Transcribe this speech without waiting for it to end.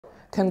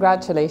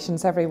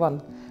Congratulations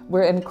everyone.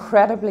 We're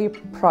incredibly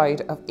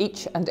proud of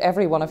each and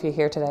every one of you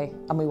here today,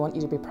 and we want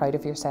you to be proud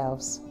of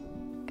yourselves.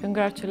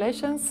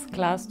 Congratulations,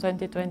 Class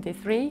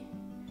 2023.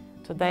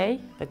 Today,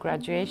 the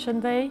graduation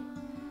day,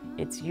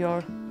 it's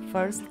your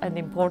first and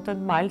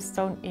important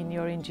milestone in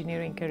your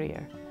engineering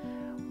career.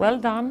 Well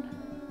done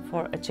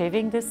for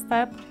achieving this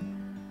step,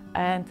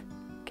 and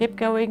keep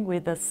going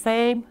with the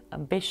same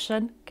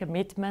ambition,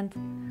 commitment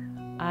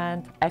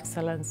and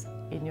excellence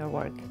in your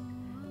work.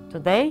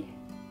 Today,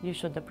 you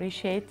should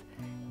appreciate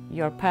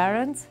your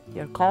parents,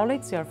 your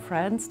colleagues, your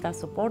friends that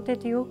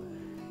supported you,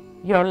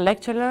 your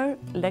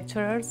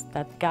lecturers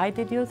that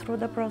guided you through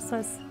the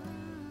process,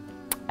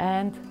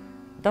 and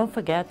don't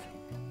forget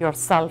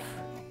yourself,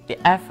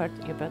 the effort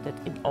you put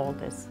in all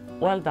this.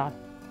 Well done.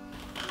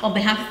 On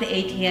behalf of the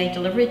ATI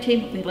delivery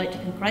team, we'd like to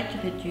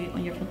congratulate you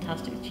on your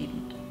fantastic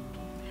achievement.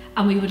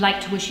 And we would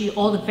like to wish you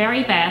all the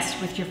very best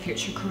with your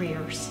future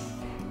careers.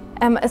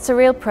 It's a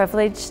real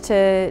privilege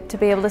to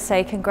be able to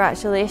say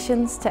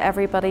congratulations to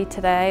everybody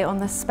today on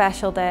this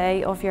special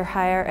day of your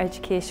higher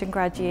education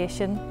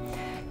graduation.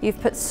 You've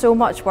put so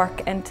much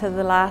work into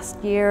the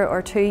last year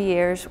or 2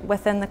 years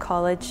within the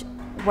college,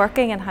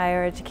 working in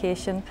higher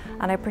education,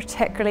 and I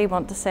particularly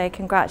want to say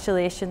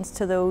congratulations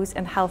to those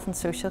in health and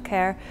social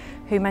care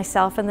who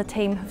myself and the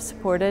team have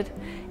supported.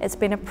 It's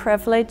been a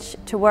privilege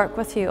to work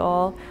with you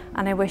all,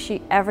 and I wish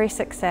you every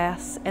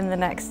success in the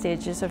next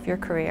stages of your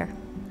career.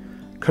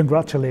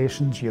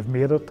 Congratulations, you've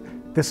made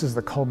it. This is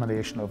the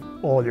culmination of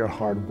all your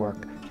hard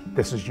work.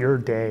 This is your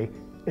day.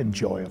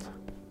 Enjoy it.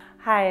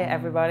 Hi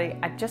everybody,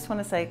 I just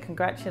want to say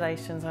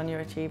congratulations on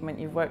your achievement.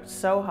 You've worked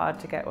so hard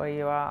to get where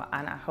you are,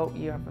 and I hope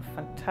you have a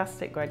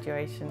fantastic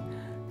graduation.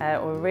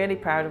 We're really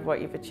proud of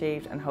what you've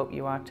achieved and hope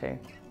you are too.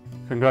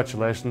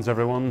 Congratulations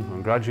everyone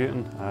on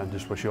graduating, and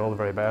just wish you all the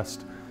very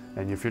best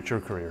in your future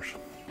careers.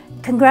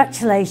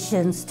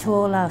 Congratulations to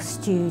all our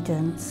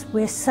students.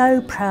 We're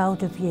so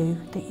proud of you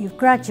that you're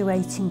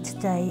graduating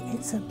today.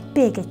 It's a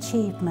big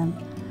achievement.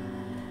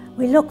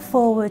 We look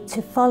forward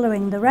to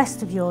following the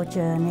rest of your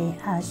journey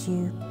as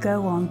you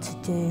go on to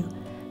do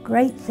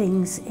great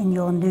things in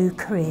your new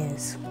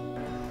careers.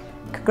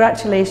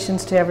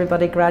 Congratulations to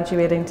everybody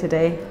graduating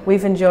today.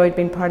 We've enjoyed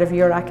being part of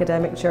your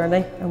academic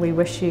journey, and we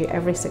wish you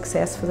every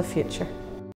success for the future.